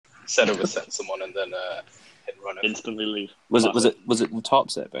said I would send someone and then hit run it. Instantly leave. Was it the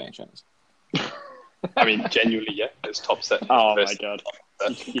top set by any chance? I mean, genuinely, yeah. It's top set. Oh my god,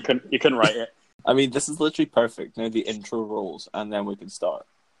 you couldn't write it. I mean, this is literally perfect. Now the intro rolls, and then we can start.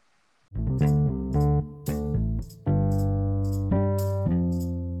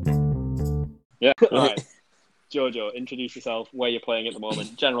 Yeah. All right. Jojo, introduce yourself, where you're playing at the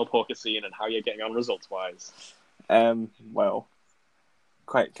moment, general poker scene, and how you're getting on results-wise. Well,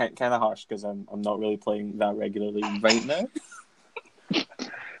 quite kind of harsh because I'm not really playing that regularly right now.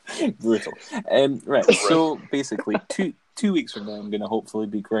 Brutal. Right. So basically, two weeks from now, I'm going to hopefully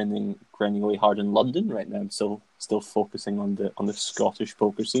be grinding away hard in London. Right now, I'm still focusing on the Scottish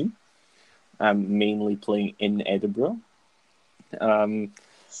poker scene. I'm mainly playing in Edinburgh.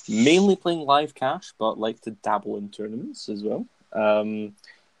 Mainly playing live cash, but like to dabble in tournaments as well.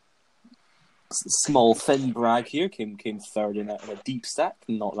 Small thin brag here came third in a deep stack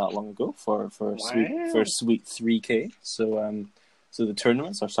not that long ago for a sweet 3K. So the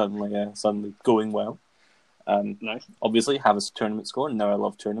tournaments are suddenly going well. Nice. Obviously have a tournament score, and now I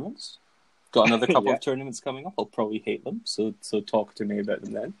love tournaments. Got another couple of tournaments coming up. I'll probably hate them, so talk to me about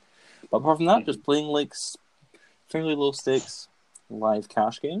them then. But apart from that, just playing like fairly low stakes live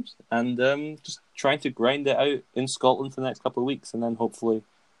cash games, and just trying to grind it out in Scotland for the next couple of weeks, and then hopefully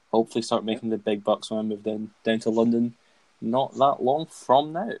start making the big bucks when I move down to London not that long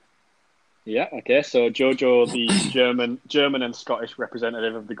from now. Yeah, okay, so Jojo, the German and Scottish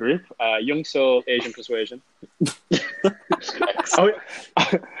representative of the group, Young Soul, Asian Persuasion.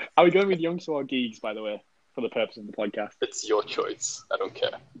 Are we going with Young Soul or Geeks, by the way, for the purpose of the podcast? It's your choice. I don't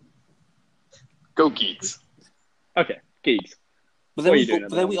care. Go Geeks. Okay, Geeks. But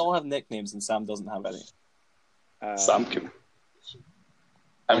then we all have nicknames, and Sam doesn't have any. Sam can.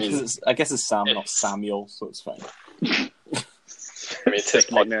 I guess it's Sam, not Samuel, so it's fine. I mean, it's his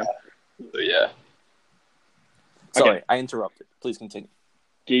podcast. So yeah. Sorry, Okay. I interrupted. Please continue.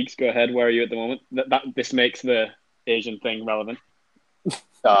 Geeks, go ahead. Where are you at the moment? This makes the Asian thing relevant.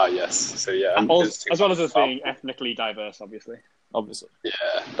 Yes. So yeah. As well as us being ethnically diverse, obviously. Obviously.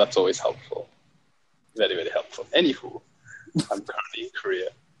 Yeah, that's always helpful. Very, very helpful. Anywho, I'm currently in Korea,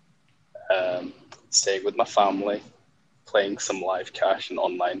 staying with my family, playing some live cash and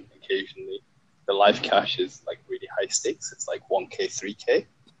online occasionally. The live cash is like really high stakes. It's like 1K, 3K,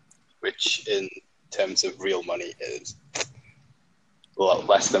 which in terms of real money is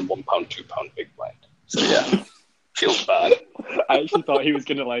less than £1, £2 big blind. So yeah, feels bad. I actually thought he was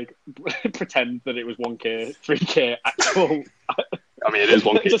going to like pretend that it was 1K, 3K actual. I mean, it is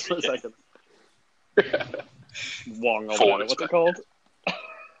 1K. Just for a second. Wong or whatever. What's it called?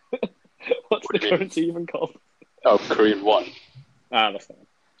 What's the currency even called? Oh, Korean won. That's fine.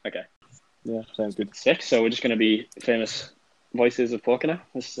 Okay. Yeah, sounds good. Sick. So we're just going to be famous voices of poker now.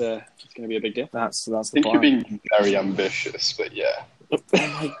 It's going to be a big deal. That's the I think plan. you're being very ambitious, but yeah. Oh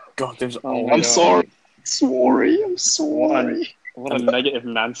my god, there's I'm sorry. I'm sorry. What a negative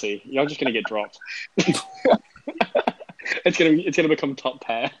Nancy. You're just going to get dropped. It's going to become top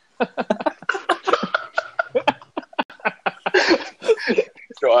pair.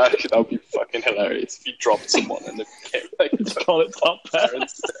 No, actually, that would be fucking hilarious if you dropped someone and then became like Just call it top pair.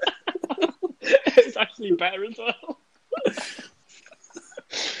 It's actually better as well.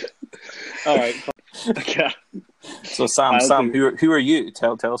 All right. Okay. So Sam, who are you?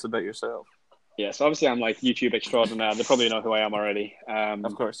 Tell us about yourself. Yeah, so obviously I'm like YouTube extraordinaire. They probably know who I am already.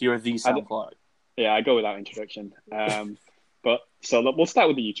 Of course, you're the Sam Clark. Yeah, I go with that introduction. But so we'll start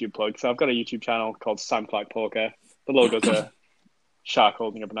with the YouTube plug. So I've got a YouTube channel called Sam Clark Poker. The logo's a shark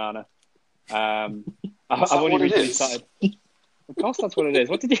holding a banana. I've only recently started. Of course, that's what it is.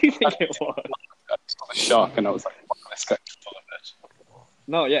 What did you think it was? I saw the shark and I was like, "What this guy's full of it."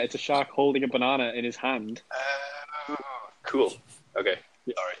 No, yeah, it's a shark holding a banana in his hand. Cool. Okay.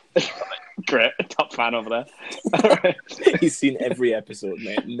 Sorry. Great, top fan over there. All right. He's seen every episode,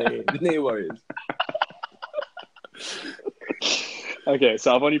 mate. No worries. Okay,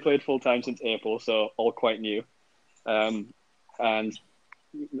 so I've only played full time since April, so all quite new. And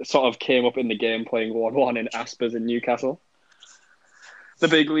sort of came up in the game playing 1-1 in Aspers in Newcastle, the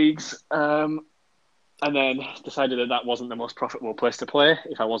big leagues, and then decided that wasn't the most profitable place to play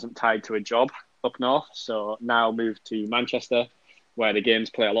if I wasn't tied to a job up north. So now moved to Manchester, where the games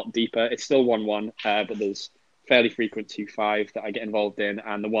play a lot deeper. It's still 1-1, but there's fairly frequent 2-5 that I get involved in,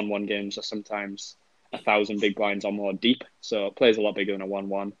 and the 1-1 games are sometimes 1,000 big blinds or more deep, so it plays a lot bigger than a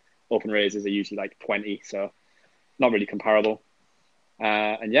 1-1. Open raises are usually like 20, so not really comparable.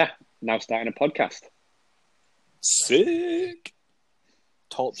 And yeah, now starting a podcast. Sick.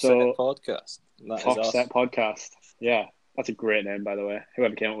 Top set podcast. Top set podcast. Yeah. That's a great name, by the way.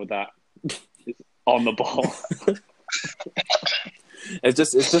 Whoever came up with that is on the ball. It's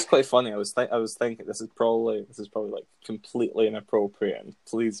just quite funny. I was thinking this is probably like completely inappropriate. And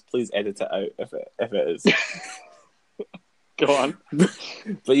please edit it out if it is. Go on.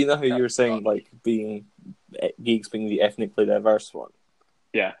 But you know how you were saying like geeks being the ethnically diverse one.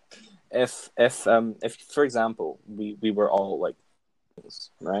 Yeah. If for example we were all like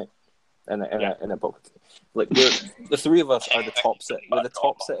right in a book, like the three of us are the top set. We're the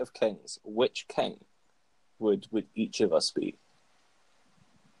top set of kings. Which king would each of us be?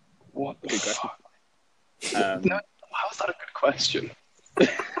 What? Good question. No, how is that a good question?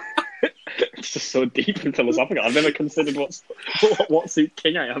 It's just so deep and philosophical. I've never considered what suit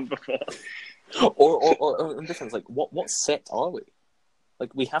king I am before. Or in difference, like what set are we?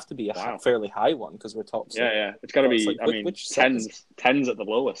 Like we have to be a fairly high one because we're top set. Yeah. It's got to be. Like, which tens at the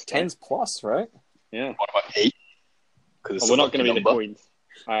lowest. Tens plus, right? Yeah. What about 8? We're not going to be the queens.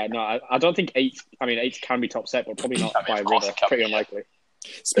 No, I don't think 8. I mean, 8 can be top set, but probably not by river. Pretty unlikely.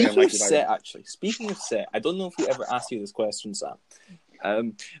 Speaking of set, I don't know if we ever asked you this question, Sam.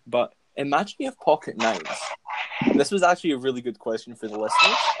 But imagine you have pocket nines. This was actually a really good question for the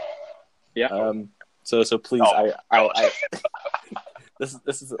listeners. Yeah. So please, I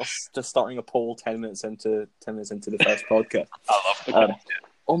this is just starting a poll 10 minutes into the first podcast. I love the question.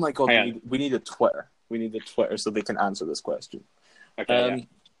 Oh my god, we need a Twitter. We need a Twitter so they can answer this question. Okay.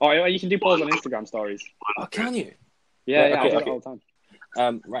 You can do polls on Instagram stories. Oh, can you? Yeah, right, I do it all the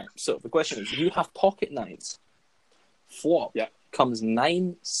time. Right. So the question is: you have pocket nines. Flop comes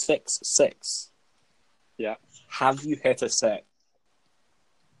 9-6-6. Yeah. Have you hit a set?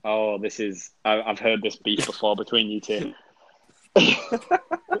 Oh, this is. I've heard this beef before between you two.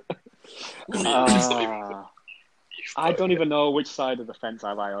 I don't even know which side of the fence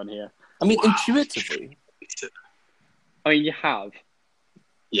I lie on here. I mean, intuitively. I mean, you have.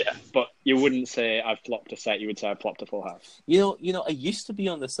 Yeah. But you wouldn't say I've flopped a set, you would say I've flopped a full house. You know, I used to be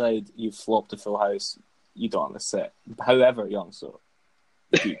on the side, you've flopped a full house, you don't on the set. However, young, so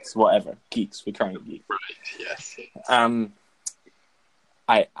geeks, whatever. Geeks, we're trying to geek. Right, yes.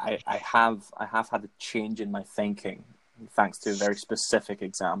 I have had a change in my thinking, thanks to a very specific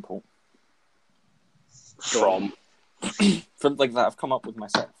example. From like that I've come up with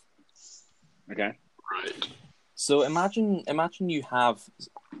myself. Okay. Right. So imagine you have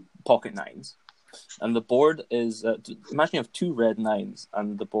pocket nines, and the board is imagine you have 2 red nines,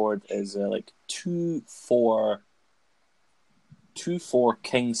 and the board is like 2-4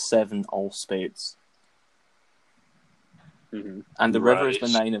 king 7 all spades, and the river is the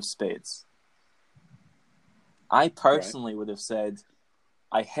 9 of spades. I personally would have said,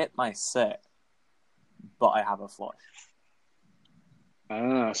 I hit my set, but I have a flush.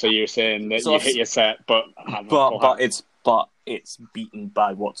 So you're saying that you hit your set, but it's beaten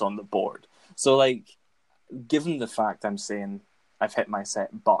by what's on the board. So, like, given the fact I'm saying I've hit my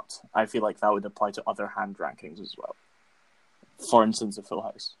set, but I feel like that would apply to other hand rankings as well. For instance, a full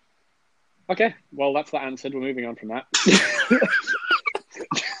house. Okay, well, that's that answered. We're moving on from that.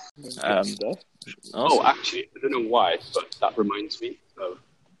 Oh, actually, I don't know why, but that reminds me of...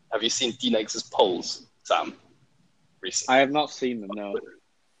 Have you seen D-Nex's polls, Sam? Recently? I have not seen them, no.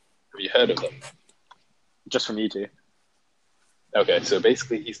 Have you heard of them? Just from you two. Okay, so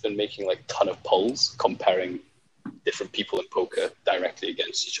basically he's been making like a ton of polls comparing different people in poker directly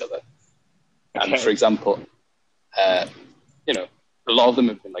against each other. Okay. And for example, a lot of them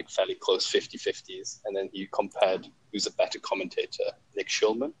have been like fairly close 50-50s, and then he compared who's a better commentator, Nick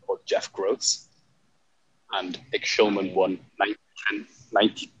Schulman or Jeff Gross. And Nick Schulman won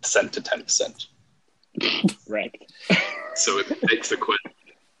 90% to 10%. Right. So it makes the question.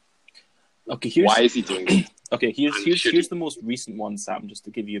 Okay, why is he doing this? Okay, here's the most recent one, Sam, just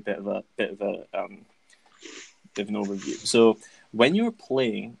to give you a bit of an overview. So when you're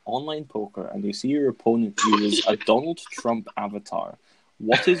playing online poker and you see your opponent use a Donald Trump avatar,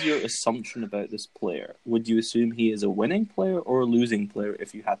 what is your assumption about this player? Would you assume he is a winning player or a losing player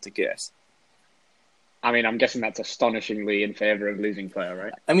if you had to guess? I mean, I'm guessing that's astonishingly in favour of losing player,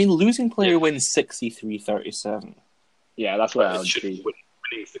 right? I mean, losing player wins 63-37. Yeah, that's what I would see.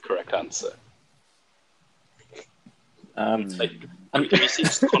 Winning is the correct answer. Have you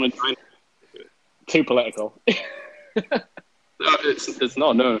seen Conor Dine? Too political. It's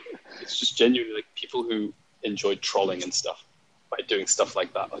not. No, it's just genuinely like people who enjoy trolling and stuff by doing stuff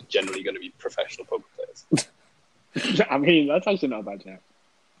like that are generally going to be professional poker players. I mean, that's actually not a bad joke.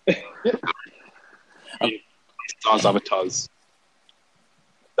 Stars avatars.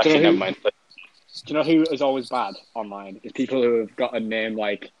 Actually, never mind. Do you know who is always bad online? Is people who have got a name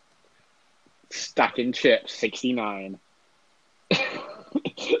like Stacking Chips 69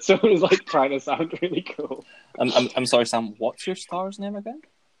 Someone was trying to sound really cool. I'm sorry, Sam. What's your star's name again?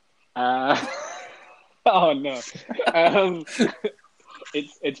 Oh no. Um,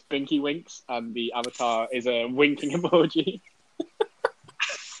 it's Binky Winks, and the avatar is a winking emoji.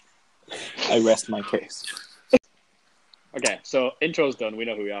 I rest my case. Okay, so intro's done. We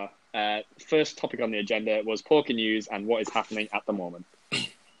know who we are. First topic on the agenda was poker news and what is happening at the moment.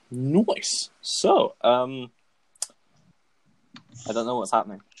 Nice. So, I don't know what's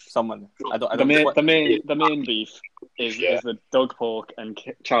happening. The main beef is the Doug Polk and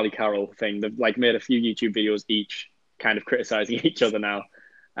Charlie Carroll thing. They've made a few YouTube videos each, kind of criticizing each other now.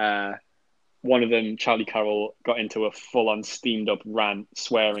 One of them, Charlie Carroll, got into a full-on steamed-up rant,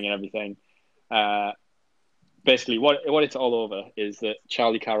 swearing and everything. Basically, what it's all over is that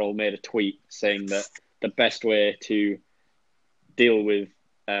Charlie Carroll made a tweet saying that the best way to deal with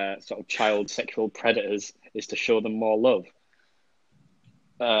sort of child sexual predators is to show them more love.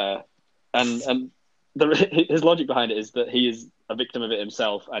 And his logic behind it is that he is a victim of it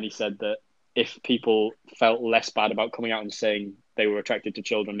himself, and he said that if people felt less bad about coming out and saying they were attracted to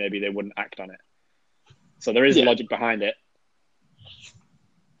children, maybe they wouldn't act on it. So there is a logic behind it.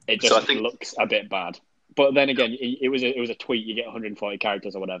 It just looks a bit bad. But then again, it was a tweet. You get 140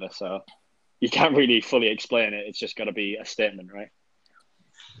 characters or whatever, so you can't really fully explain it. It's just got to be a statement, right?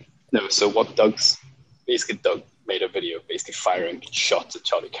 No, so what Doug made a video basically firing shots at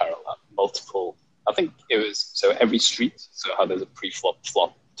Charlie Carroll at multiple. I think it was every street. So how there's a pre-flop,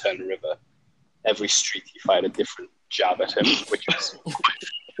 flop, turn river. Every street he fired a different jab at him, which was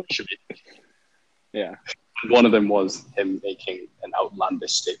yeah. One of them was him making an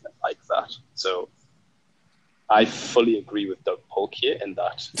outlandish statement like that. So I fully agree with Doug Polk here in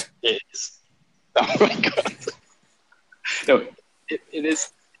that it is. Oh my god! No, it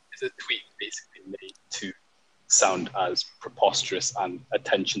is a tweet basically made to sound as preposterous and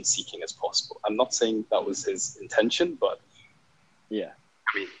attention-seeking as possible. I'm not saying that was his intention, but yeah.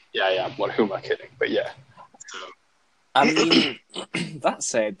 I mean, yeah. Who am I kidding? But yeah. So, I mean, that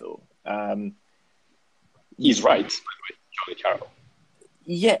said, though, he's right. By the way, Charlie Carroll.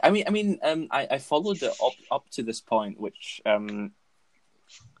 Yeah, I followed it up to this point, which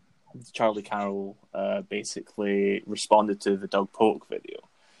Charlie Carroll basically responded to the Doug Polk video,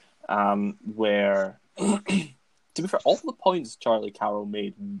 where, to be fair, all the points Charlie Carroll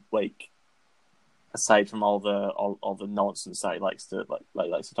made, aside from all the nonsense that he likes to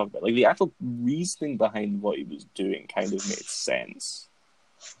talk about, the actual reasoning behind what he was doing kind of made sense.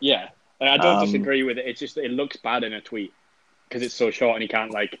 Yeah, I don't disagree with it. It's just that it looks bad in a tweet because it's so short and he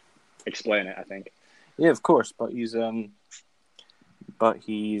can't explain it. I think. Yeah, of course, but he's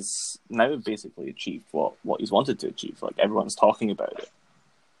now basically achieved what he's wanted to achieve. Everyone's talking about it.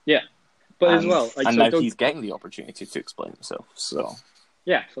 Yeah, but as well, and now he's getting the opportunity to explain himself. So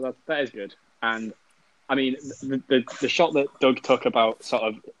yeah, so that is good. And I mean, the shot that Doug took about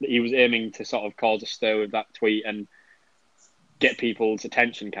he was aiming to sort of cause a stir with that tweet and get people's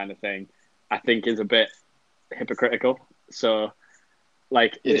attention, kind of thing, I think is a bit hypocritical. So,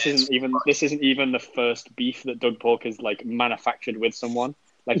 this isn't even the first beef that Doug Polk has manufactured with someone.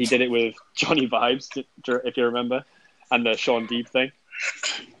 He did it with Johnny Vibes, if you remember, and the Sean Deeb thing.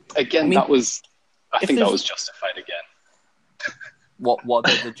 Again, that was justified again. What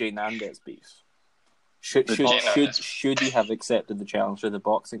about the Jay Nandez beef? Should he have accepted the challenge for the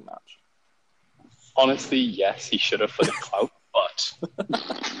boxing match? Honestly, yes, he should have for the clout, but I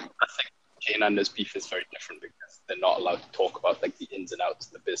think Jay Nandez beef is very different because they're not allowed to talk about the ins and outs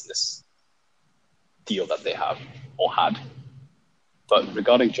of the business deal that they have or had. But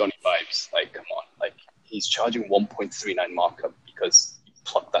regarding Johnny Vibes, come on, he's charging 1.39 markup because he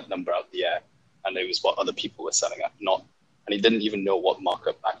plucked that number out of the air, and it was what other people were selling at, and he didn't even know what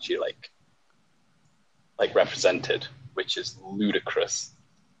markup actually represented, which is ludicrous.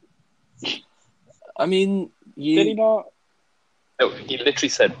 I mean, did he not? No, he literally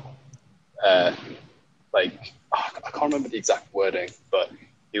said, I can't remember the exact wording, but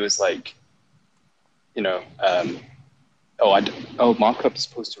he was markup is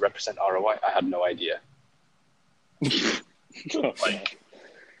supposed to represent ROI. I had no idea. No,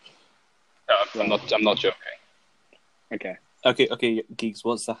 I'm not joking. Okay, Geeks,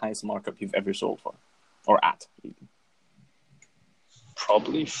 what's the highest markup you've ever sold for? Or at?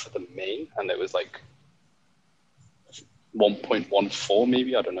 Probably for the main, and it was 1.14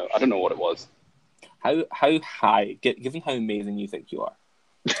 maybe. I don't know what it was. How high? Given how amazing you think you are,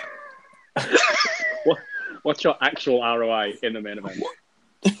 what's your actual ROI in the main event?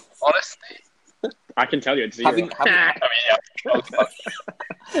 Honestly, I can tell you it's 0. Having I mean, yeah.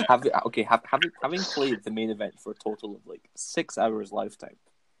 having played the main event for a total of like 6 hours lifetime.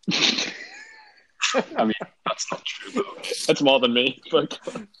 I mean, that's not true though. That's more than me. But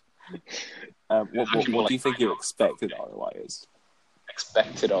What do you think your expected ROI is?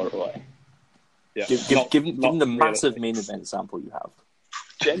 Expected ROI. yeah, Given the massive realistic. main event sample you have.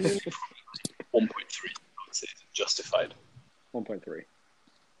 Genuinely, 1.3. I would say is justified. 1.3.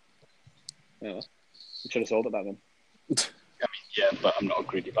 Yeah, you should have sold it back then. I mean, yeah, but I'm not a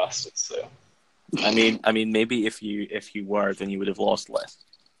greedy bastard, so. I mean, maybe if you were, then you would have lost less.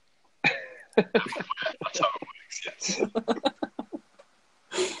 That's how it works, yes.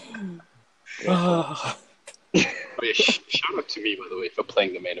 Oh, yeah, shout out to me, by the way, for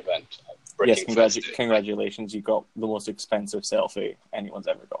playing the main event. Yes, Breaking first day. congratulations! You got the most expensive selfie anyone's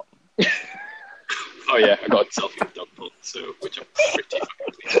ever got. Oh yeah, I got a selfie with Doug Polk, so which I'm pretty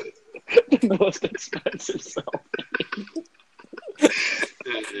fucking pleased with. The most expensive selfie.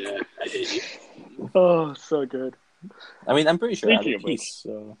 I hate you. Oh, so good. I mean, I'm pretty sure I had Speaking a of which- piece,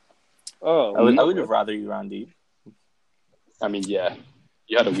 so Oh, I would have rather you, Randy. I mean, yeah,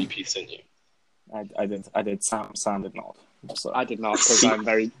 you had a wee piece in you. I did. Sam did not. So I did not, because I'm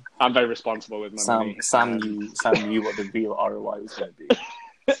very responsible with my money. Sam knew what the real ROI was going to be.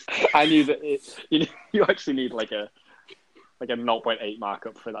 I knew that you actually need like a 0.8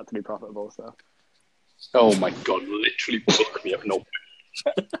 markup for that to be profitable. So Oh my god, literally book me up. No.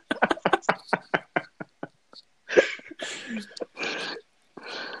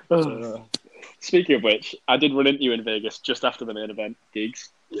 Speaking of which, I did run into you in Vegas just after the main event, Gigs.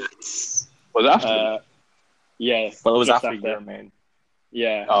 Yes. Was it after? Yeah. Well, it was just after your main.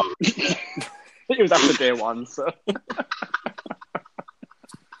 Yeah. Oh, It was after day one, so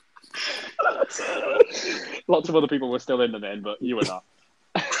lots of other people were still in the main, but you were not.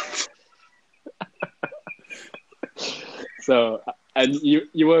 So, and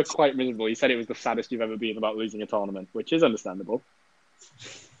you were quite miserable. You said it was the saddest you've ever been about losing a tournament, which is understandable.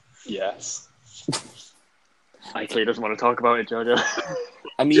 yes. Ike doesn't want to talk about it, Jojo.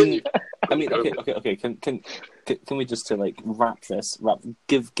 I mean, okay. Can we just to like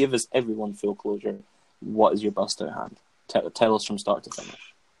give us everyone full closure? What is your bust out hand? Tell us from start to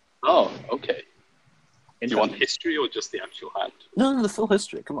finish. Oh, okay. Do you want history or just the actual hand? No, the full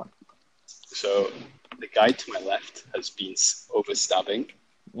history. Come on. So, the guy to my left has been overstabbing,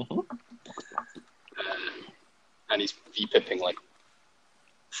 and he's V-pipping like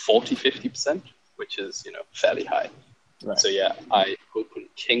 40-50%, which is, fairly high. Right. So yeah, I open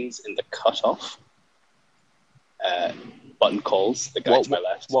kings in the cutoff. Button calls the guy to my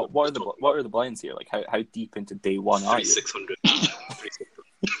left. What are the blinds here? Like how deep into day one are you? 600.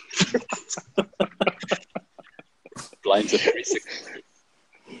 Blinds are 3,600.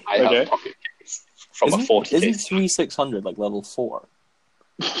 I have pocket kings from a 40k. Isn't 3,600 like level 4?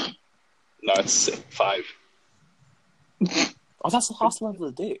 No, it's 5. Oh, that's the last level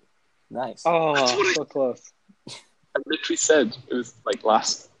of the day. Nice. Oh, so close. I literally said it was like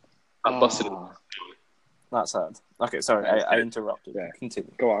last. I busted it. That's sad. Okay, sorry, I interrupted. Yeah.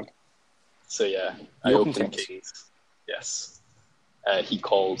 Continue. Go on. So yeah, I open kings. Yes. He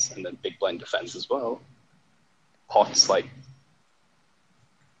calls, and then big blind defends as well. Pots like,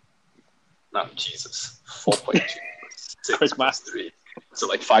 no, Jesus, 4.2, 6 Quick math. 3, so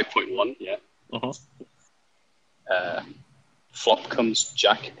like 5.1, yeah. Flop comes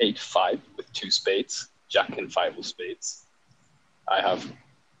Jack 8-5 with 2 spades, Jack and 5 with spades. I have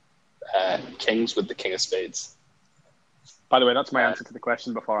kings with the king of spades. By the way, that's my answer to the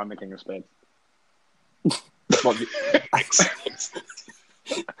question before I'm the king of spades.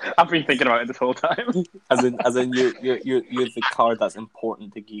 I've been thinking about it this whole time. As in you're the card that's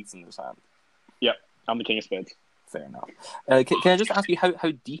important to Geeks in this hand. Yep, I'm the king of spades. Fair enough. Can I just ask you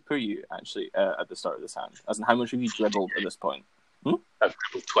how deep are you actually at the start of this hand? As in how much have you dribbled at this point? I've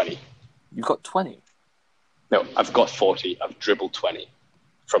dribbled 20. You've got 20? No, I've got 40. I've dribbled 20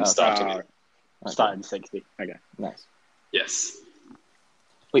 from starting it. Starting 60. Okay. Nice. Yes.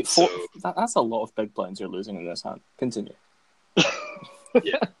 Wait, that's a lot of big blinds you're losing in this hand. Continue.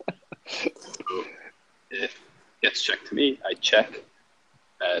 Yeah. So it gets checked to me. I check.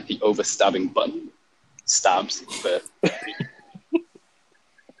 The overstabbing button stabs for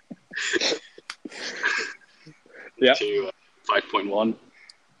 5.1.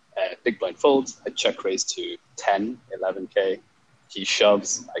 Big blind folds. I check raise to 10, 11k. He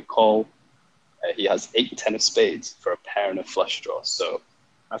shoves. I call. He has 8-10 of spades for a pair and a flush draw. So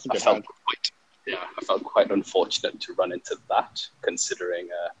that's a good hand. I felt quite unfortunate to run into that, considering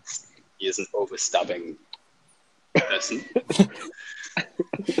he is an overstabbing person.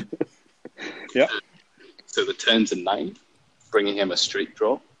 Yeah. So the turn's a 9, bringing him a straight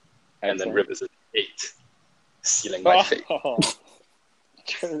draw, and then Excellent. rivers at 8, sealing my fate. Oh,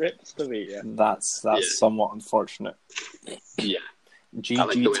 trips to me, yeah. That's Yeah. somewhat unfortunate. Yeah, I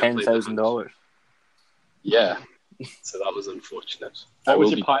like the GG way I played the $10,000. yeah. So that was unfortunate. I What was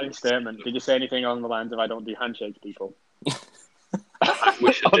will your be- parting statement? Did you say anything along the lines of "I don't do handshakes, people"? I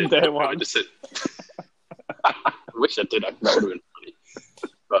wish I On did. day I one. would just said, I wish I did. That would have been funny.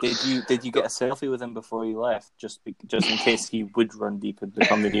 But Did you get a selfie with him before you left, just in case he would run deep and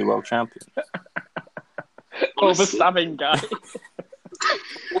become the new world champion? honestly, Overstabbing guy.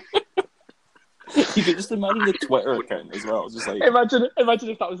 You could just imagine the Twitter account as well, just like Imagine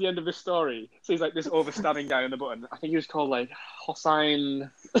if that was the end of the story. So he's like this overstabbing guy on the button. I think he was called like Hossein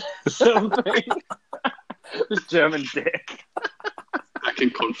something. This German dick. I can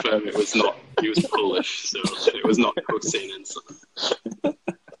confirm it was not. He was Polish, so it was not Hossein and son.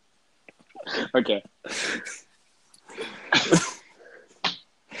 Okay.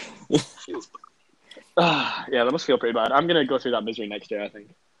 Feels bad. Yeah, that must feel pretty bad. I'm gonna go through that misery next year, I think.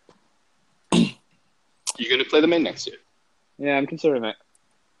 You going to play the main next year? Yeah, I'm considering it.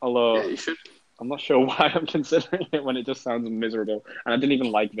 Although Yeah, you should. I'm not sure why I'm considering it when it just sounds miserable. And I didn't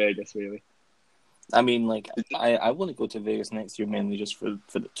even like Vegas really. I mean, like I want to go to Vegas next year mainly just for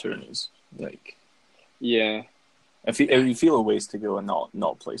the tourneys. Like, Yeah. if you feel a ways to go and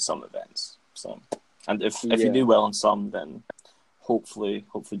not play some events, so and if you Yeah. do well on some, then hopefully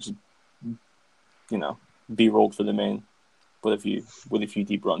just be rolled for the main, with a few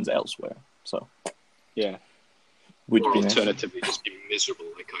deep runs elsewhere. So Yeah. would Or be nice. alternatively, just be miserable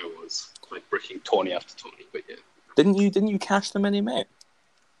like I was, like bricking tourney after tourney. But yeah, Didn't you cash the mini, mate?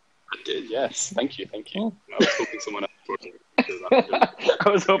 I did. Yes, thank you. Oh. I was hoping someone else would do that. I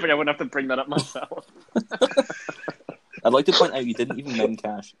was hoping I wouldn't have to bring that up myself. I'd like to point out you didn't even min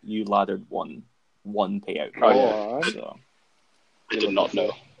cash. You laddered one payout. Oh, yeah. So I did not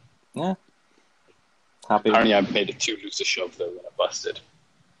know. yeah, happy. Apparently, I made a too loose a shove though when I busted,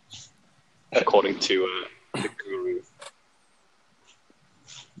 according to the guru.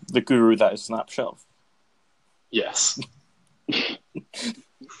 The guru that is Snapshot. Yes.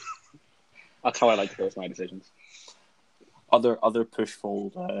 That's how I like to base my decisions. Other push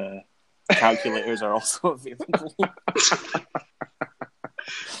fold calculators are also available.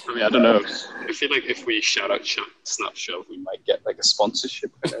 I mean, I don't know. I feel like if we shout out Snapshot, we might get like a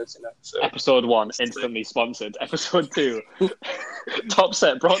sponsorship winners, So Episode 1, instantly sponsored. Episode 2, top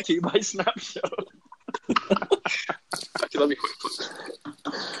set brought to you by Snapshot. actually, that'd be quite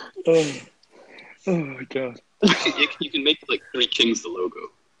fun. Oh my god. You can make like Three Kings the logo.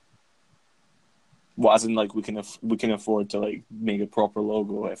 Well, as in, like, we can afford to like make a proper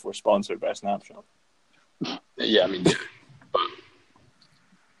logo if we're sponsored by Snapshot. Yeah, I mean, yeah. But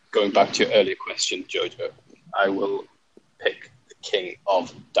going back to your earlier question, Jojo, I will pick the King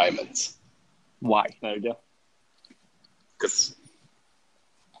of Diamonds Why? There we go. because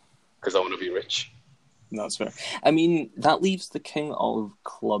I want to be rich. No, that's fair. I mean, that leaves the King of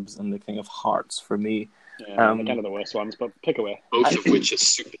Clubs and the King of Hearts for me. Yeah, they're kind of the worst ones, but pick away. Both of which are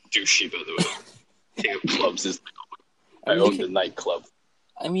super douchey, by the way. King of Clubs is I own the nightclub.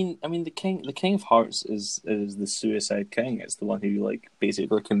 I mean, the King of Hearts is the suicide king. It's the one who like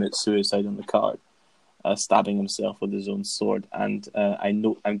basically commits suicide on the card, stabbing himself with his own sword. And I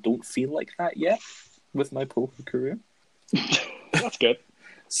don't feel like that yet with my poker career. That's good.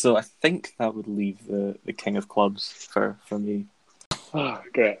 So I think that would leave the King of Clubs for me. Oh,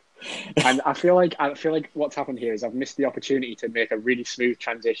 great. And I feel like what's happened here is I've missed the opportunity to make a really smooth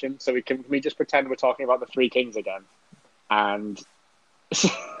transition. So can we just pretend we're talking about the Three Kings again, and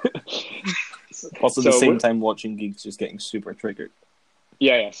Also, at the same time, watching Geeks just getting super triggered.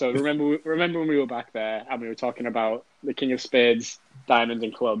 Yeah. So remember when we were back there and we were talking about the King of Spades, Diamonds,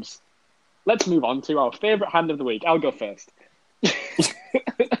 and Clubs. Let's move on to our favourite hand of the week. I'll go first.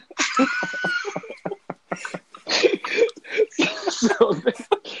 So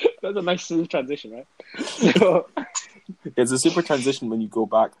that's a nice smooth transition, right? So, It's a super transition when you go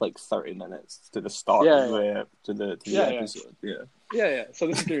back like 30 minutes to the start Yeah, of the episode. Yeah. yeah. So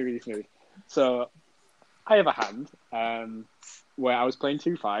this is going to be really smooth. So I have a hand where I was playing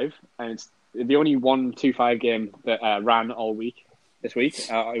 2-5, and it's the only 1-2-5 game that ran all week this week.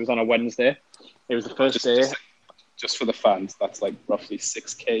 It was on a Wednesday. It was the first day. Just for the fans, that's like roughly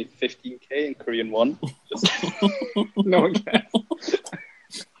 6K, 15K in Korean won. No one cares.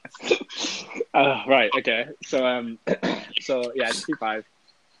 Right, okay. So yeah, it's 2-5.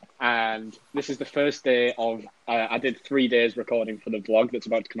 And this is the first day of, I did 3 days recording for the vlog that's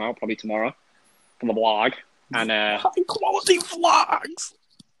about to come out, probably tomorrow, from the blog. And High quality vlogs!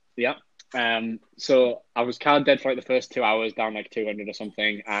 yeah. So I was card dead for like the first 2 hours, down like 200 or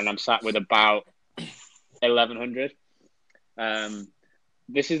something, and I'm sat with about 1100.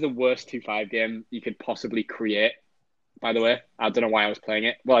 This is the worst 2-5 game you could possibly create. By the way, I don't know why I was playing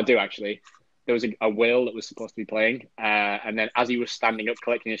it. Well, I do actually. There was a whale that was supposed to be playing, and then as he was standing up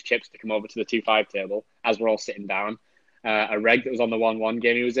collecting his chips to come over to the 2-5 table, as we're all sitting down, a reg that was on the 1-1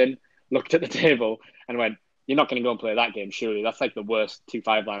 game he was in looked at the table and went, "You're not going to go and play that game, surely? That's like the worst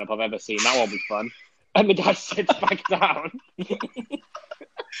 2-5 lineup I've ever seen. That won't be fun." And the guy sits back down.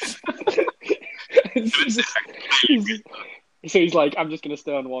 So he's like, "I'm just going to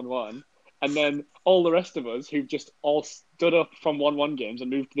stay on 1-1." And then all the rest of us who've just all stood up from 1-1 games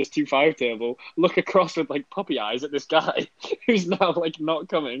and moved to this 2-5 table look across with like puppy eyes at this guy who's now like not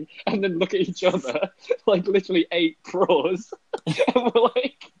coming, and then look at each other like literally 8 pros. And we're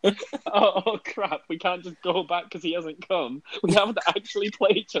like, oh crap, we can't just go back because he hasn't come. We have to actually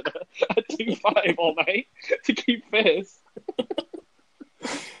play each other at 2-5 all night to keep face.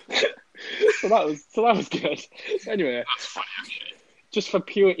 So that was good. Anyway, just for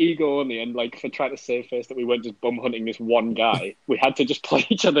pure ego only, and like for trying to save face that we weren't just bum hunting this one guy, we had to just play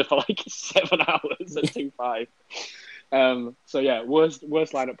each other for like 7 hours at 2-5. So yeah, worst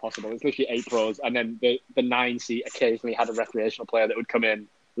lineup possible. It's literally 8 pros, and then the 9 seat occasionally had a recreational player that would come in,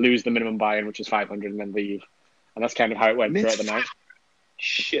 lose the minimum buy-in, which is 500, and then leave. And that's kind of how it went throughout the night.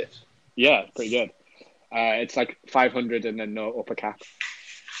 Shit. Yeah, pretty good. It's like 500 and then no upper cap.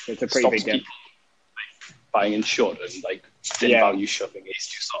 So it's a pretty big game. Buying in short and like thin value shoving ace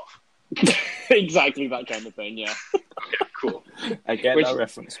juice off. Exactly that kind of thing. Yeah. Okay, cool. I get that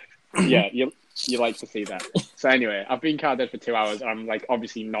reference. Yeah, you like to see that. So anyway, I've been card dead for 2 hours. I'm like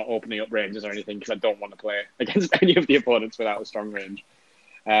obviously not opening up ranges or anything because I don't want to play against any of the opponents without a strong range.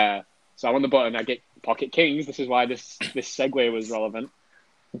 So I'm on the button. I get pocket kings. This is why this segue was relevant.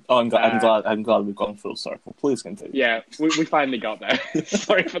 Oh, I'm glad we've gone full circle. Please continue. Yeah, we finally got there.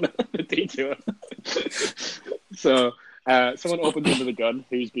 Sorry for the detour. So someone opens under the gun,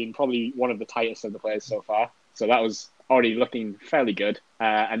 who's been probably one of the tightest of the players so far. So that was already looking fairly good.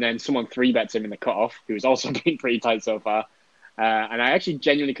 And then someone 3-bets him in the cutoff, who's also been pretty tight so far. And I actually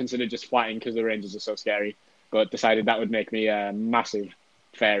genuinely considered just flatting because the ranges are so scary, but decided that would make me a massive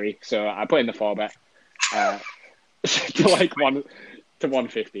fairy. So I put in the 4-bet to like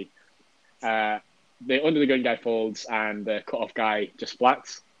 150. The under the gun guy folds and the cut-off guy just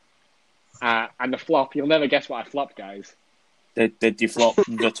flats. And the flop, you'll never guess what I flopped, guys. Did you flop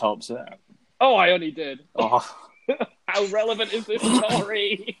the top set? Oh, I only did. Oh. How relevant is this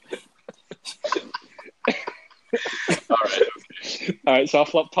story? All right, so I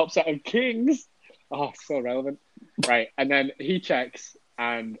flopped top set of kings. Oh, so relevant. Right, and then he checks,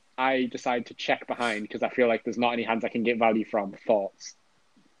 and I decide to check behind because I feel like there's not any hands I can get value from. Thoughts?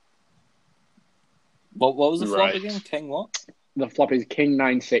 What was the flop again? King what? The flop is king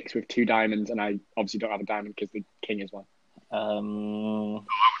 9-6 with 2 diamonds, and I obviously don't have a diamond because the king is one. I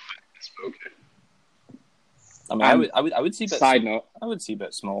mean, I would see. Side note, I would see a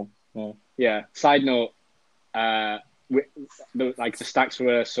bit small. Yeah. Yeah. Side note, the stacks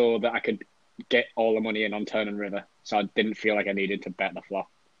were so that I could get all the money in on turn and river, so I didn't feel like I needed to bet the flop.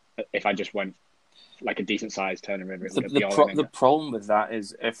 If I just went like a decent sized turn and river, the problem with that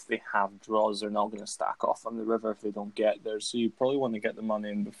is if they have draws, they're not going to stack off on the river if they don't get there. So you probably want to get the money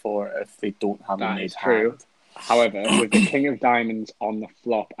in before if they don't have a made true. Hand. However, with the king of diamonds on the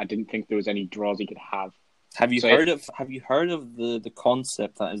flop, I didn't think there was any draws he could have. Have you heard of the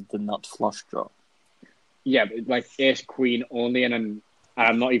concept that is the nut flush draw? Yeah, but like ace queen only, and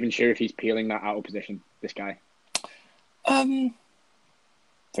I'm not even sure if he's peeling that out of position. This guy.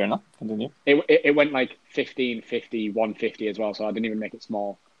 Fair enough. Continue. It went like 15, 50, 150 as well, so I didn't even make it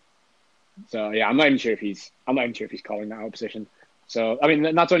small. So yeah, I'm not even sure if he's calling that out of position. So I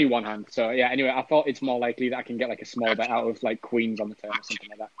mean, that's only one hand. So yeah, anyway, I thought it's more likely that I can get like a small bet out of like queens on the turn or something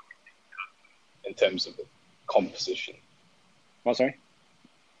like that. In terms of the composition. What, sorry?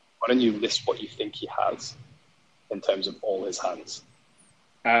 Why don't you list what you think he has in terms of all his hands?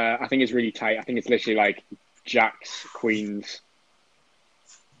 I think it's really tight. I think it's literally like jacks, queens,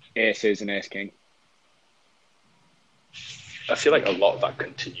 aces, and ace king. I feel like a lot of that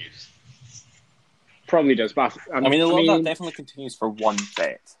continues. Probably does, but a lot of that definitely continues for one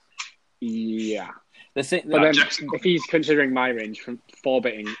bet. Yeah. But then, if he's considering my range from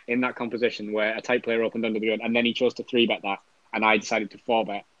 4-betting in that composition where a tight player opened under the gun and then he chose to 3-bet that and I decided to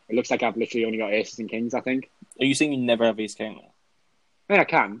 4-bet, it looks like I've literally only got aces and kings, I think. Are you saying you never have ace king? I mean, I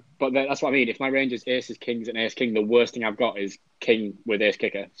can, but that's what I mean. If my range is aces, kings, and ace king, the worst thing I've got is king with ace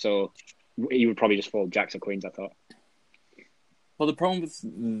kicker. So he would probably just fold jacks or queens, I thought. Well, the problem with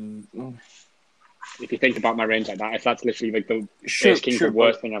If you think about my range like that, if that's literally like the Sure, Ace King's sure, the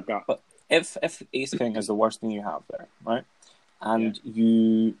worst thing I've got. but if Ace King is the worst thing you have there, right? And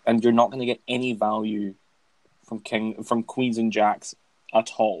you're not going to get any value from queens and jacks at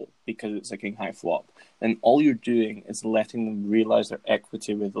all because it's a king high flop, then all you're doing is letting them realize their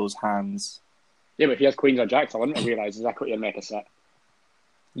equity with those hands. Yeah, but if he has queens or jacks, I wouldn't have realised his equity and make a set.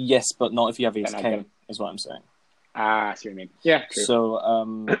 Yes, but not if you have Ace Then I get King, it. is what I'm saying. I see what you mean. Yeah, true. So,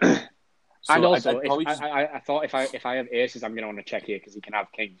 and also, I'd probably just... I thought if I have aces, I'm going to want to check here because he can have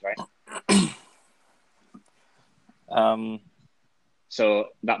kings, right? So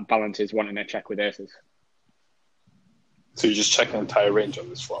that balances wanting to check with aces. So you just check an entire range on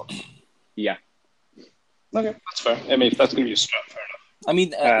this flop. Yeah. Okay, that's fair. I mean, if that's going to be a strat, fair enough. I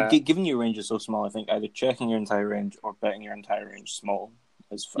mean, given your range is so small, I think either checking your entire range or betting your entire range small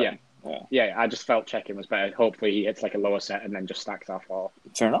is fine. Yeah, I just felt checking was better. Hopefully he hits like a lower set and then just stacks off.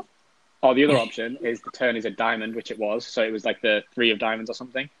 Fair enough. Or the other option is the turn is a diamond, which it was. So it was like the 3 of diamonds or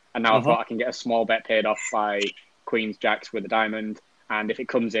something. And now I thought I can get a small bet paid off by queens, jacks with a diamond. And if it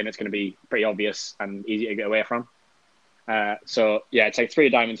comes in, it's going to be pretty obvious and easy to get away from. So yeah, it's like 3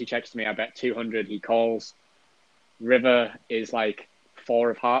 of diamonds. He checks to me. I bet 200. He calls. River is like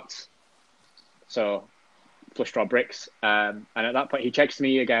 4 of hearts. So flush draw bricks. And at that point, he checks to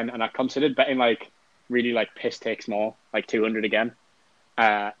me again. And I considered betting like really like piss take small, like 200 again.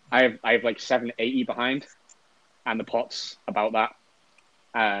 I have like 780 behind, and the pot's about that.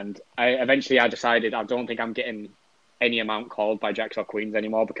 And I decided I don't think I'm getting any amount called by jacks or queens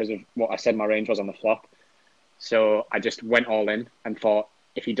anymore because of what I said my range was on the flop. So I just went all in and thought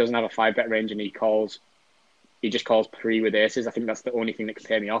if he doesn't have a 5-bet range and he just calls pre with aces, I think that's the only thing that can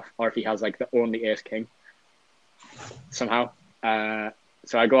pay me off. Or if he has like the only ace king somehow.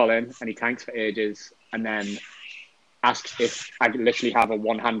 So I go all in and he tanks for ages and then asks if I literally have a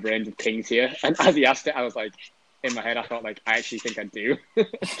 1-hand range of kings here. And as he asked it, I was like, in my head, I thought, like, I actually think I do.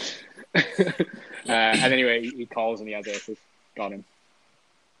 And anyway, he calls and he has aces. Got him.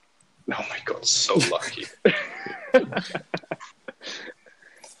 Oh my god, so lucky.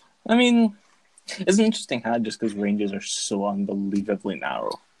 I mean, it's an interesting hand just because ranges are so unbelievably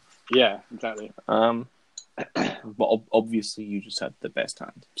narrow. Yeah, exactly. But obviously you just had the best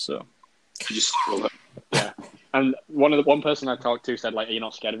hand, so... You just roll it. Yeah. And one person I talked to said, like, are you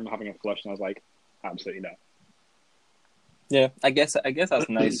not scared of him having a flush? And I was like, absolutely not. Yeah, I guess that's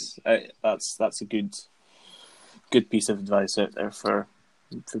nice. That's a good piece of advice out there for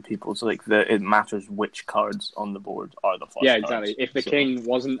people. So like, it matters which cards on the board are the flush. Yeah, exactly. If the king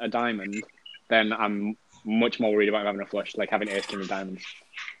wasn't a diamond, then I'm much more worried about him having a flush, like having ace king of diamonds.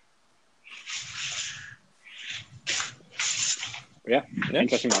 But yeah,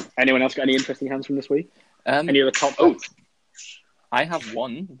 interesting one. Anyone else got any interesting hands from this week? Any other top bets? I have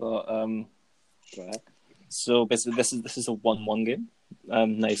one, but Go ahead. so basically this is a 1-1 game.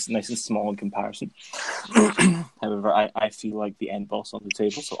 Nice and small in comparison. However, I feel like the end boss on the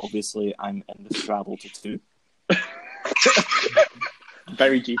table, so obviously I'm in the Scrabble to 2.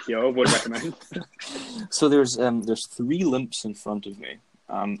 Very GTO, would recommend. So there's 3 limps in front of me.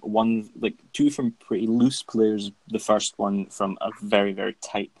 One, like 2 from pretty loose players. The first one from a very, very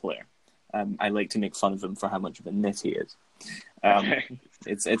tight player. I like to make fun of him for how much of a nit he is.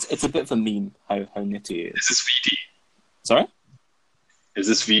 It's a bit of a meme how nitty he is. Is this VD? Sorry? Is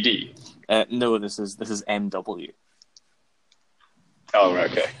this VD? No, this is MW. Oh,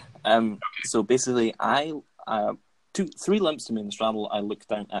 right, okay. So basically, 3 limps to me in the Scrabble. I looked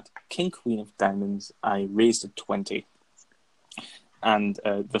down at King Queen of Diamonds. I raised to 20, and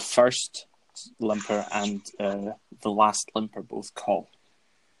the first limper and the last limper both call.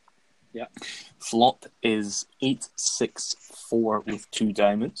 Yeah. Flop is 8-6-4 with 2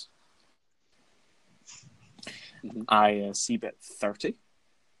 diamonds. Mm-hmm. I c-bet 30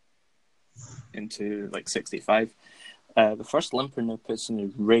 into like 65. The first limper now puts in a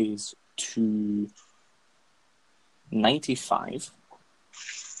raise to 95.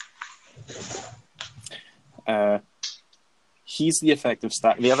 He's the effective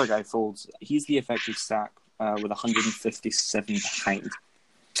stack. The other guy folds. He's the effective stack with 157 behind.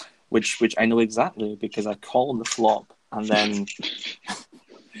 Which I know exactly because I call the flop and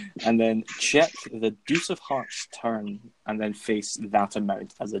then check the deuce of hearts turn and then face that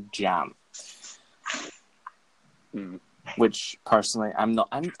amount as a jam. Which personally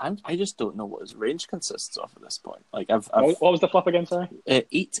I just don't know what his range consists of at this point. Like what was the flop again? Sorry.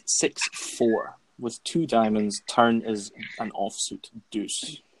 8-6-4 with 2 diamonds. Turn is an offsuit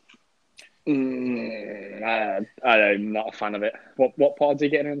deuce. I'm not a fan of it. What pot is he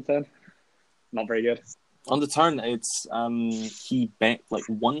getting in turn? Not very good. On the turn, it's he bet like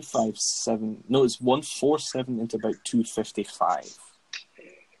 157. No, it's 147 into about 255.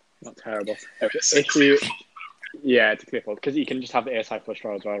 Not terrible. If you, yeah, to clear fold because you can just have the ace high flush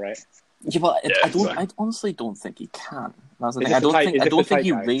draw as well, right? Yeah, but Yeah, I don't. exactly. I honestly don't think he can. That's the Is thing. this I don't the type- think. is I this don't the think type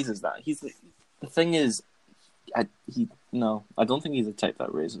he guy? raises that. The thing is, no. I don't think he's the type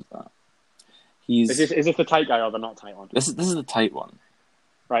that raises that. Is this the tight guy or the not tight one? This is the tight one.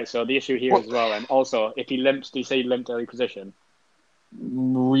 Right. So the issue here as well, and also if he limps, do you say he limped early position?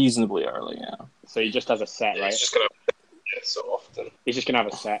 Reasonably early, yeah. So he just has a set, Yeah, right? it's just gonna so often. He's just gonna have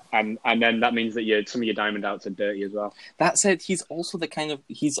a set, and then that means that some of your diamond outs are dirty as well. That said, he's also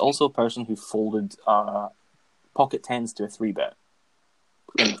a person who folded pocket tens to a 3-bet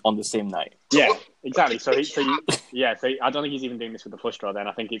on the same night. Yeah, exactly. So I don't think he's even doing this with the flush draw. Then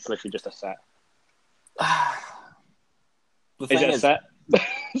I think it's literally just a set. The Is thing it a is, set?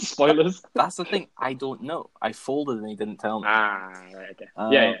 Spoilers. that's the thing. I don't know. I folded and he didn't tell me. Right. Okay.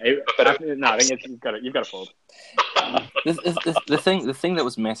 I think you've got to fold. The thing that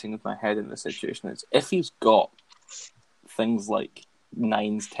was messing with my head in this situation is if he's got things like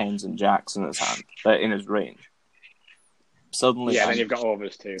 9s, 10s, and jacks in his hand, in his range, suddenly then you've got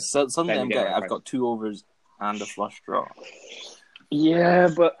overs too. Suddenly I've got 2 overs and a flush draw. Yeah,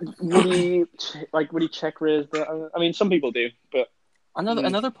 but would he check raise? I mean, some people do, but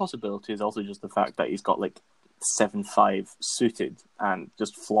Another possibility is also just the fact that he's got like 7-5 suited and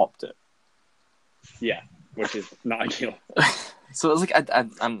just flopped it. yeah, which is not ideal. So it's like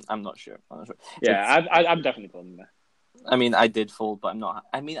I'm not sure. Yeah, I'm definitely folding there. I mean, I did fold, but I'm not.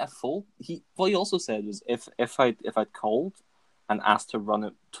 I mean, I fold. What he also said was if I'd called and asked to run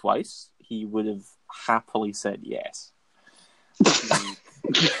it twice, he would have happily said yes.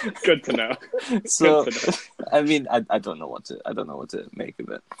 Good to know. So, Good to know. I mean, I don't know what to make of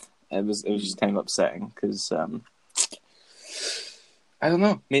it. It was just kind of upsetting because I don't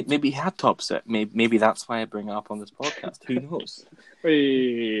know. Maybe he had top set. Maybe that's why I bring it up on this podcast. Who knows?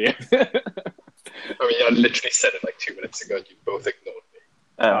 Whee. I mean, I literally said it like 2 minutes ago, and you both ignored me.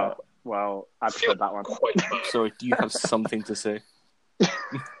 Well, I've heard that one. Quite bad. Sorry, do you have something to say?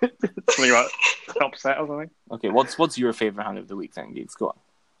 Something about top set or something? Okay, what's your favourite hand of the week then, Gates? Go on.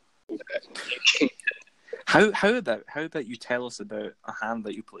 How about you tell us about a hand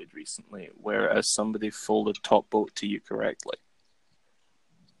that you played recently, where somebody folded top boat to you correctly?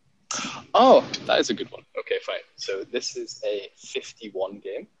 Oh, that is a good one. Okay, fine. So this is a 51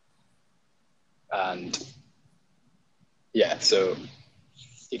 game. And yeah, so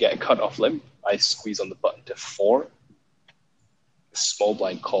you get a cut-off limp. I squeeze on the button to 4. Small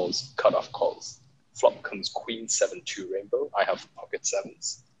blind calls, cut-off calls. Flop comes queen, 7-2 rainbow. I have pocket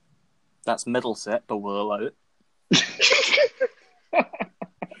 7s. That's middle set, but we'll allow it.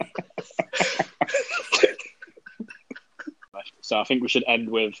 So I think we should end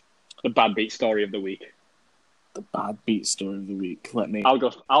with the bad beat story of the week. The bad beat story of the week. Let me. I'll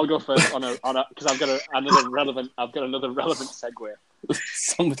go first on a because I've got another relevant segue.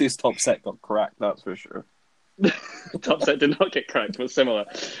 Somebody's top set got cracked. That's for sure. Top set did not get cracked, but similar.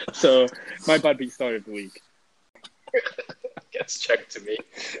 So my bad beat story of the week. Gets checked to me.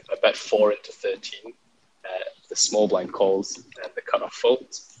 I bet 4 into 13. The small blind calls and the cut-off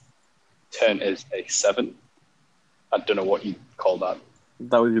folds. Turn is a 7. I don't know what you call that.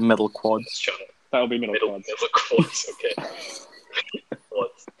 That would be middle quads. That'll be middle quads. Middle quads, okay.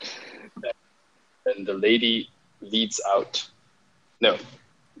 Quads. And the lady leads out. No.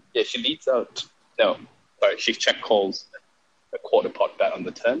 Yeah, she leads out. No. Sorry, she check calls a quarter pot bet on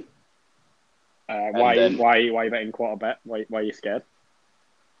the turn. Why are you betting quarter bet? Why are you scared?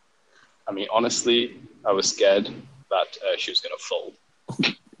 I mean, honestly, I was scared that she was going to fold.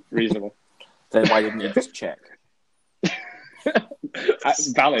 Reasonable. Then why didn't you just check?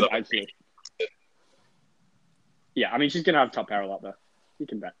 Valid, actually. Yeah, I mean, she's going to have top pair a lot there. You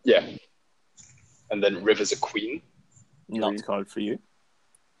can bet. Yeah. And then river's a queen. Not the card for you.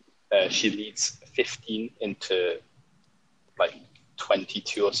 She leads 15 into like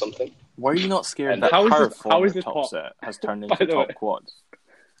 22 or something. Were you not scared And that how her is this top pot? set has turned By into the top way. quads?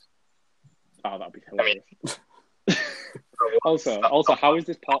 Oh, that'd be hilarious. Also, how is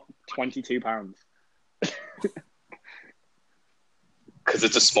this pot £22? Because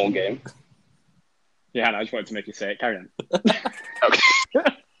it's a small game. Yeah, no, I just wanted to make you say it. Carry on. Okay.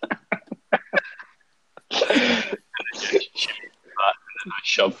 And then I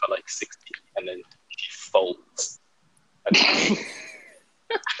shove for like 60, and then she folds.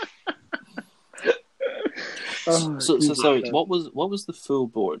 So sorry. What was the full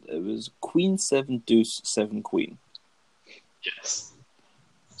board? It was queen 7 deuce 7 queen. Yes.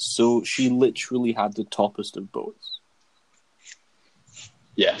 So So she literally had the toppest of boats.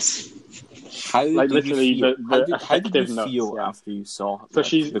 Yes. How did you feel after you saw? So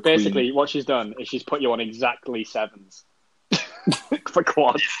she's basically what she's done is she's put you on exactly 7s for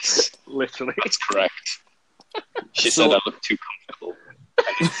quads. Yes. Literally, that's correct. She said I look too comfortable.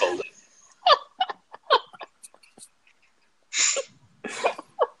 I need to fold it.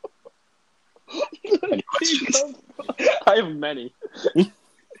 Any questions? I have many.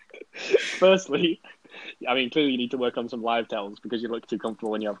 Firstly, I mean, clearly you need to work on some live tells because you look too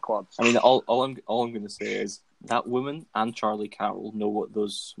comfortable when you have quads. I mean, all I'm going to say is that woman and Charlie Carroll know what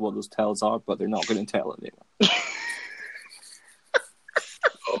those tells are, but they're not going to tell anyone.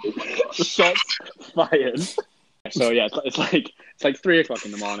 Shots fired. So yeah, it's like 3:00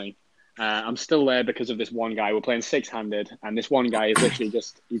 in the morning. I'm still there because of this one guy. We're playing 6-handed, and this one guy is literally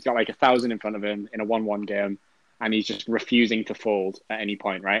he's got like 1,000 in front of him in a 1-1 game, and he's just refusing to fold at any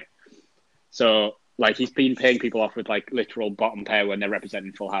point, right? So like he's been paying people off with like literal bottom pair when they're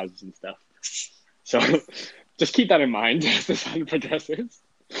representing full houses and stuff. So just keep that in mind as the hand progresses.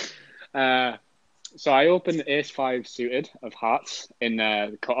 So I open Ace-5 suited of hearts in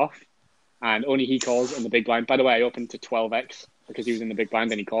the cutoff, and only he calls in the big blind. By the way, I opened to 12x because he was in the big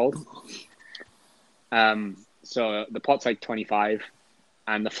blind and he called. So the pot's like 25,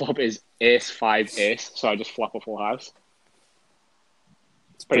 and the flop is Ace-5 ace. So I just flop a full house.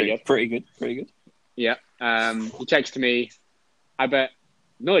 It's pretty good. Pretty good. Yeah. He checks to me. I bet.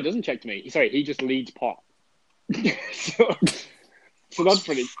 No, it doesn't check to me. Sorry, he just leads pot. So that's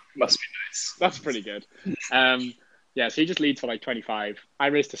pretty. Must be nice. That's pretty good. Yeah, so he just leads for like 25. I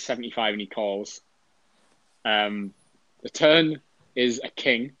raise to 75 and he calls. The turn is a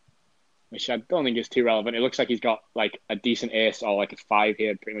king, which I don't think is too relevant. It looks like he's got like a decent ace or like a 5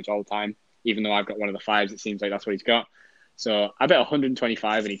 here pretty much all the time. Even though I've got one of the 5s, it seems like that's what he's got. So I bet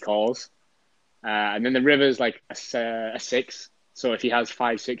 125 and he calls. And then the river's like a 6. So if he has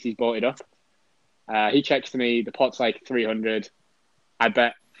 5-6, he's boated up. He checks to me. The pot's like 300. I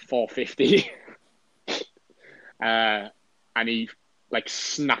bet 450. And he like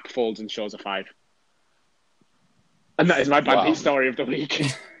snap folds and shows a 5. And that is my bad beat story of the week.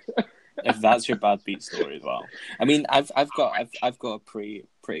 If that's your bad beat story as well. I mean, I've got a pretty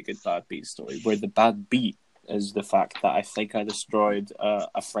good bad beat story where the bad beat is the fact that I think I destroyed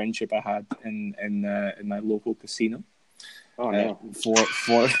a friendship I had in my local casino. Oh no!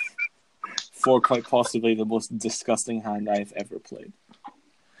 For quite possibly the most disgusting hand I've ever played.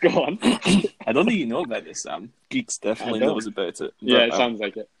 Go on. I don't think you know about this, Sam. Geeks definitely knows about it. Yeah, it sounds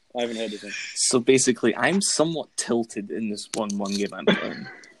like it. I haven't heard of it. So basically, I'm somewhat tilted in this 1-1 game I'm playing.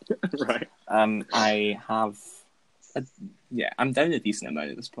 Right. I have... I'm down a decent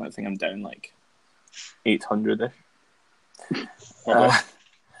amount at this point. I think I'm down like 800-ish.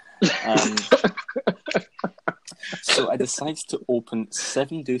 So I decide to open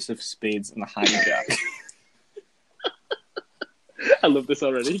 7 deuce of spades and a hijack. I love this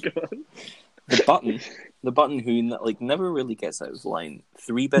already. Go on. The button who like never really gets out of line.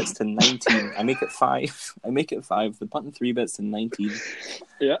 3 bets to 19. I make it 5. The button 3 bets to 19.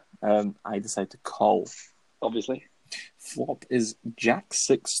 Yeah. I decide to call. Obviously. Flop is Jack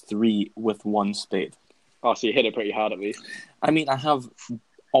 6-3 with 1 spade. Oh, so you hit it pretty hard at least. I mean, I have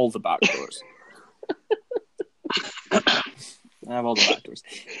all the backdoors.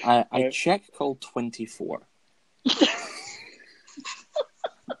 I check call 24.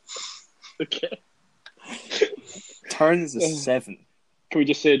 Okay. Turn is a 7. Can we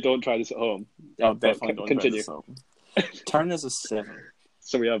just say don't try this at home? Oh, definitely don't continue. Try this at home. Turn is a 7.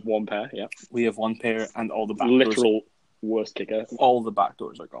 So we have 1 pair, yeah. We have 1 pair and all the backdoors. Literal worst kicker. All the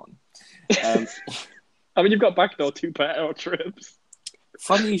backdoors are gone. I mean, you've got backdoor 2 pair or trips.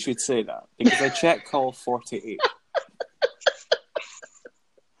 Funny you should say that, because I check call 48.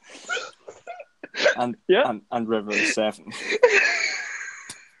 And river is 7.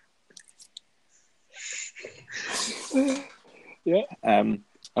 Yeah.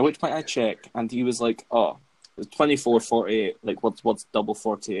 At which point I check, and he was like, "Oh, it's 24.48. Like, what's double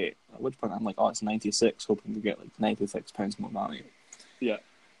 48?" At which point I'm like, "Oh, it's 96, hoping to get like £96 more value." Yeah.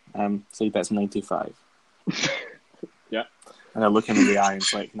 So he bets 95. Yeah. And I look him in the eye and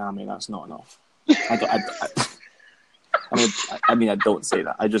it's like, "Nah, man, that's not enough." I mean, I don't say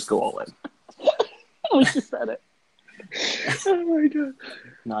that. I just go all in. Oh, you said it. Oh my god.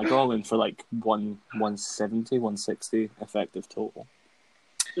 No, I go all in for like 170, 160 effective total.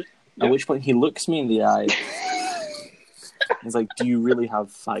 Yep. At which point he looks me in the eye. He's like, "Do you really have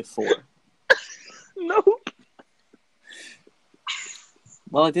 5-4? Nope.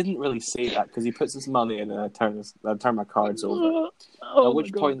 Well, I didn't really say that because he puts his money in and I turn my cards over. Oh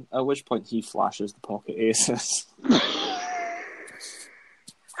At which point he flashes the pocket aces.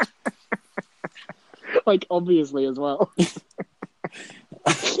 Like, obviously as well.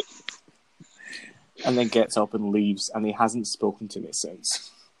 And then gets up and leaves, and he hasn't spoken to me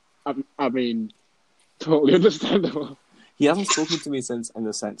since. I mean, totally understandable. He hasn't spoken to me since, in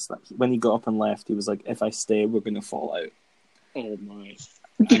the sense that when he got up and left, he was like, "If I stay, we're going to fall out." Oh my.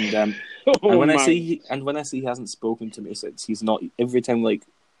 And when I see he hasn't spoken to me since, he's not. Every time like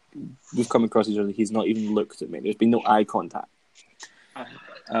we've come across each other, he's not even looked at me. There's been no eye contact.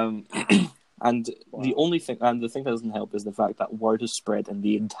 And Wow. the thing that doesn't help is the fact that word has spread and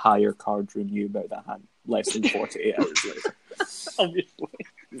the entire card room knew about that hand less than 48 hours later. Obviously.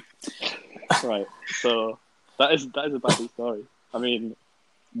 Right. So that is a bad story. I mean,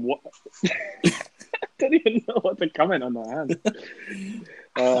 what? I don't even know what to comment on that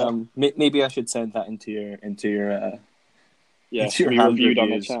hand. Maybe I should send that into your Yeah, into your we hand reviewed on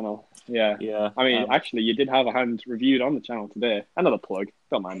the reviews. channel. Yeah. Yeah. I mean, actually, you did have a hand reviewed on the channel today. Another plug.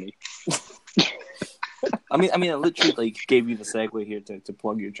 Don't mind me. I mean, I literally like gave you the segue here to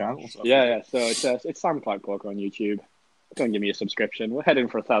plug your channel. So Yeah. So it's Sam Clark Poker on YouTube. Don't give me a subscription. We're heading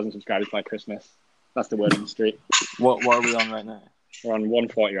for 1,000 subscribers by Christmas. That's the word on the street. What are we on right now? We're on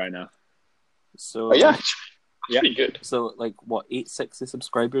 140 right now. So Oh, yeah, pretty good. So like what, 860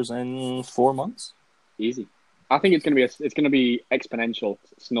 subscribers in 4 months? Easy. I think it's gonna be exponential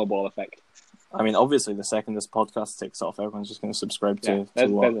snowball effect. I mean, obviously, the second this podcast takes off, everyone's just going to subscribe to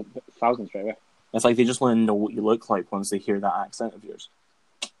There's what? 1,000 straight away. It's like they just want to know what you look like once they hear that accent of yours.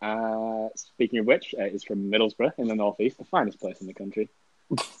 Speaking of which, it's from Middlesbrough in the northeast, the finest place in the country.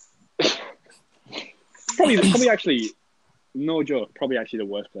 probably actually, no joke, probably actually the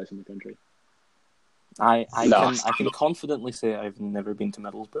worst place in the country. I can confidently say I've never been to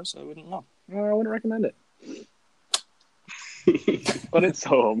Middlesbrough, so I wouldn't know. I wouldn't recommend it. But it's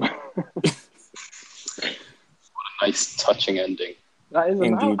home. Nice, touching ending. That is,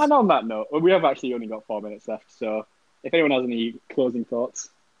 Indeed. and on that note, we have actually only got 4 minutes left, so if anyone has any closing thoughts.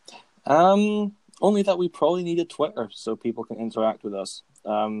 Only that we probably need a Twitter so people can interact with us.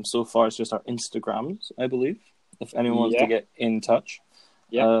 So far it's just our Instagrams, I believe, if anyone wants to get in touch.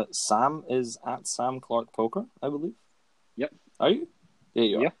 Yeah. Sam is at Sam Clark Poker, I believe. Yep. Are you? Yeah,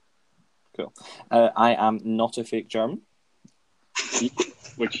 you are. Yeah. Cool. I am not a fake German.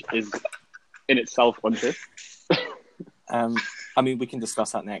 Which is in itself untrue. I mean, we can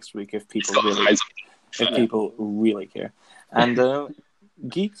discuss that next week if people really care. And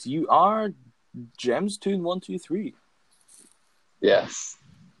Geeks, you are Gemstoon123. Yes.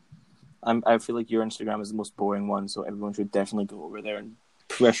 I feel like your Instagram is the most boring one, so everyone should definitely go over there and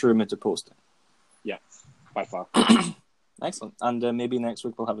pressure him into posting. Yeah, by far. Excellent. And maybe next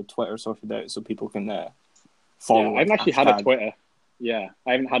week we'll have a Twitter sorted out so people can follow. Yeah, I haven't actually had a Twitter. Yeah,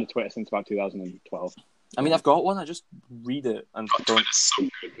 I haven't had a Twitter since about 2012. I mean, I've got one. I just read it and don't so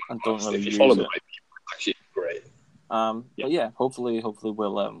good. really If you use follow the it. right people, it's actually great. But yeah, hopefully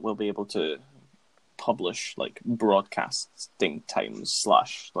we'll be able to publish like broadcasting times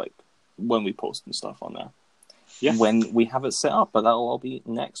 / like when we post and stuff on there. Yeah. When we have it set up, but that'll all be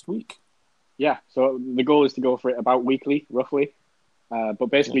next week. Yeah, so the goal is to go for it about weekly, roughly.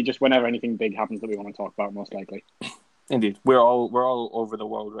 But basically just whenever anything big happens that we want to talk about, most likely. Indeed. We're all over the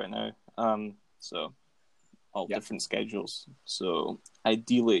world right now. So all different schedules. So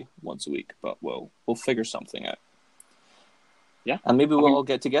ideally once a week, but we'll figure something out. Yeah. And maybe we'll all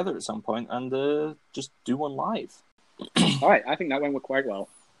get together at some point and just do one live. All right, I think that went quite well.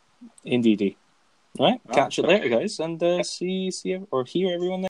 Indeedy. All right, catch you later, guys, and see or hear everyone next